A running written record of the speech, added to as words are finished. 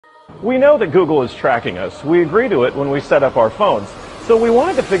We know that Google is tracking us. We agree to it when we set up our phones. So we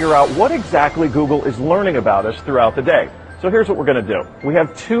wanted to figure out what exactly Google is learning about us throughout the day. So here's what we're going to do. We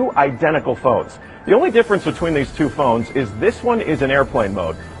have two identical phones. The only difference between these two phones is this one is in airplane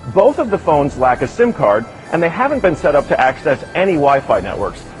mode. Both of the phones lack a SIM card, and they haven't been set up to access any Wi-Fi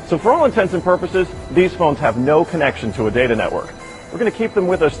networks. So for all intents and purposes, these phones have no connection to a data network. We're going to keep them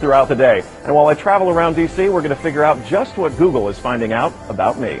with us throughout the day. And while I travel around DC, we're going to figure out just what Google is finding out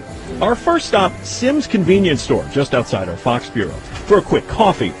about me. Our first stop, Sim's convenience store, just outside our Fox Bureau, for a quick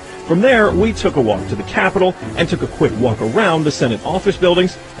coffee. From there, we took a walk to the Capitol and took a quick walk around the Senate office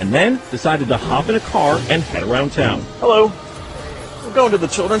buildings, and then decided to hop in a car and head around town. Hello. We're going to the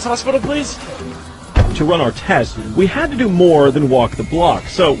Children's Hospital, please. To run our test, we had to do more than walk the block,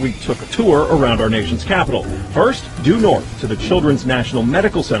 so we took a tour around our nation's capital. First, due north to the Children's National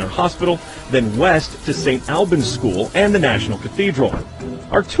Medical Center Hospital, then west to St. Albans School and the National Cathedral.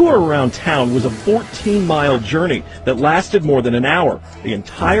 Our tour around town was a 14-mile journey that lasted more than an hour. The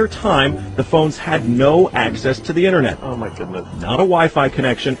entire time, the phones had no access to the internet. Oh my goodness. Not a Wi-Fi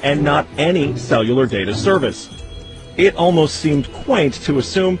connection and not any cellular data service. It almost seemed quaint to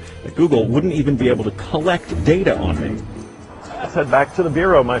assume that Google wouldn't even be able to collect data on me. Let's head back to the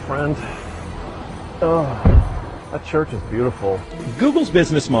Bureau, my friend. Oh, that church is beautiful. Google's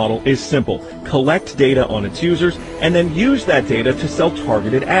business model is simple. Collect data on its users and then use that data to sell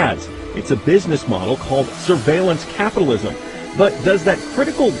targeted ads. It's a business model called surveillance capitalism. But does that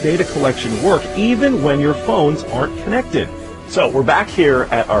critical data collection work even when your phones aren't connected? So we're back here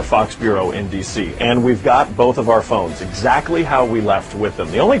at our Fox Bureau in DC, and we've got both of our phones exactly how we left with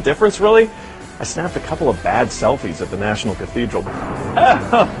them. The only difference, really, I snapped a couple of bad selfies at the National Cathedral.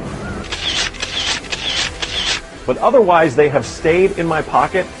 But otherwise, they have stayed in my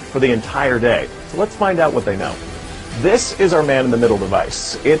pocket for the entire day. So let's find out what they know. This is our man-in-the-middle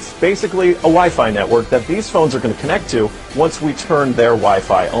device. It's basically a Wi-Fi network that these phones are going to connect to once we turn their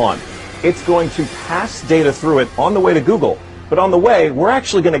Wi-Fi on. It's going to pass data through it on the way to Google. But on the way, we're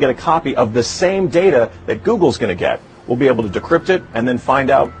actually going to get a copy of the same data that Google's going to get. We'll be able to decrypt it and then find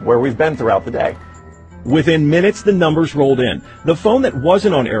out where we've been throughout the day. Within minutes, the numbers rolled in. The phone that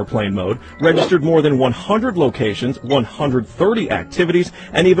wasn't on airplane mode registered more than 100 locations, 130 activities,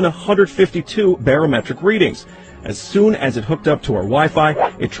 and even 152 barometric readings. As soon as it hooked up to our Wi-Fi,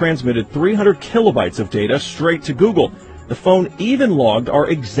 it transmitted 300 kilobytes of data straight to Google. The phone even logged our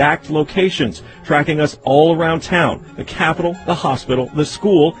exact locations, tracking us all around town, the Capitol, the hospital, the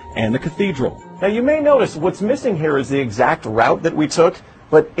school, and the cathedral. Now you may notice what's missing here is the exact route that we took,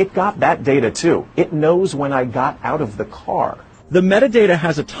 but it got that data too. It knows when I got out of the car. The metadata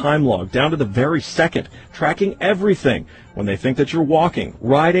has a time log down to the very second, tracking everything when they think that you're walking,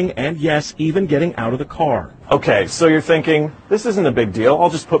 riding, and yes, even getting out of the car. Okay, so you're thinking, this isn't a big deal. I'll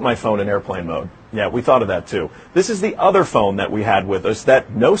just put my phone in airplane mode. Yeah, we thought of that too. This is the other phone that we had with us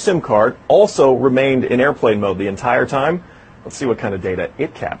that no SIM card also remained in airplane mode the entire time. Let's see what kind of data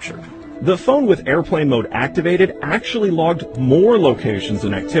it captured. The phone with airplane mode activated actually logged more locations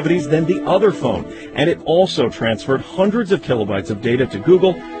and activities than the other phone, and it also transferred hundreds of kilobytes of data to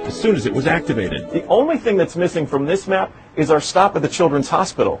Google as soon as it was activated. The only thing that's missing from this map is our stop at the Children's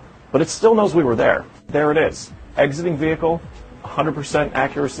Hospital, but it still knows we were there. There it is. Exiting vehicle, 100%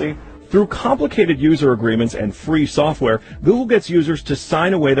 accuracy. Through complicated user agreements and free software, Google gets users to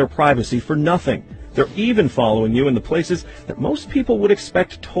sign away their privacy for nothing. They're even following you in the places that most people would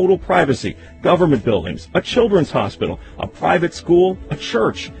expect total privacy. Government buildings, a children's hospital, a private school, a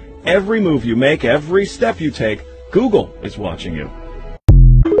church. Every move you make, every step you take, Google is watching you.